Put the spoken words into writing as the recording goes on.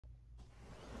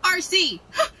Arcee!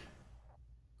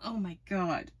 Oh my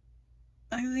god.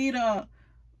 Elita,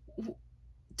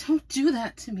 don't do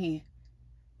that to me.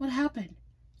 What happened?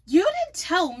 You didn't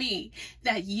tell me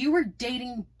that you were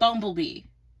dating Bumblebee.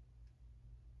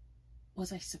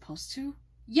 Was I supposed to?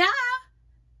 Yeah.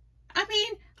 I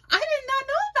mean, I did not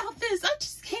know about this. I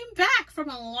just came back from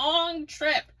a long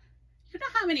trip. You know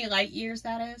how many light years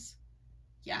that is?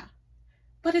 Yeah.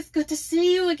 But it's good to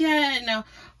see you again.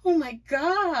 Oh my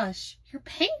gosh. Your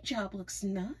paint job looks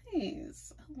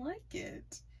nice. I like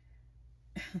it.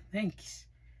 Thanks.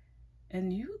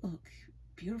 And you look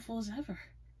beautiful as ever.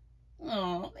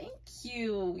 Oh, thank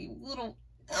you, you little...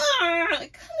 come here,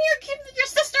 give your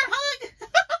sister a hug.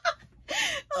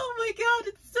 Oh my god,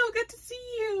 it's so good to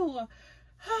see you.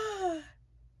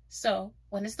 So,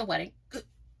 when is the wedding?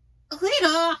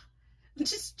 Elita! I'm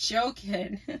just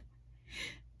joking.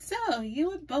 So,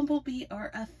 you and Bumblebee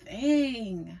are a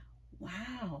thing.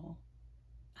 Wow.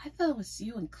 I thought it was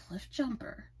you and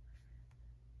Cliffjumper.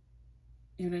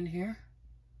 You didn't hear?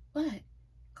 What?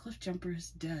 Cliffjumper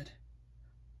is dead.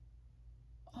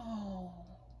 Oh.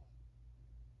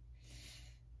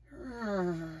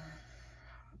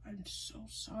 I'm so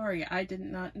sorry. I did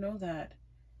not know that.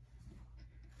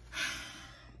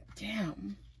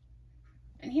 Damn.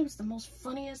 And he was the most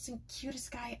funniest and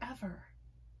cutest guy ever.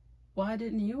 Why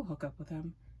didn't you hook up with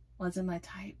him? Wasn't my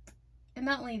type. And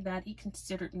not only that, he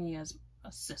considered me as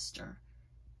a sister.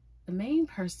 The main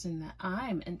person that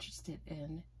I'm interested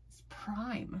in is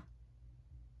Prime.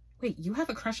 Wait, you have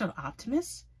a crush on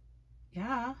Optimus?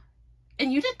 Yeah.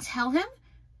 And you didn't tell him?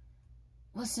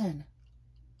 Listen,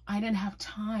 I didn't have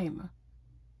time.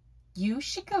 You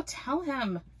should go tell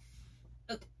him.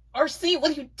 Arcee,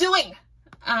 what are you doing?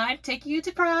 I'm taking you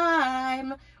to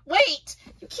Prime. Wait,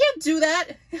 you can't do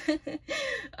that.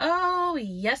 Oh,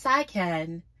 yes, I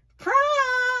can. Prime!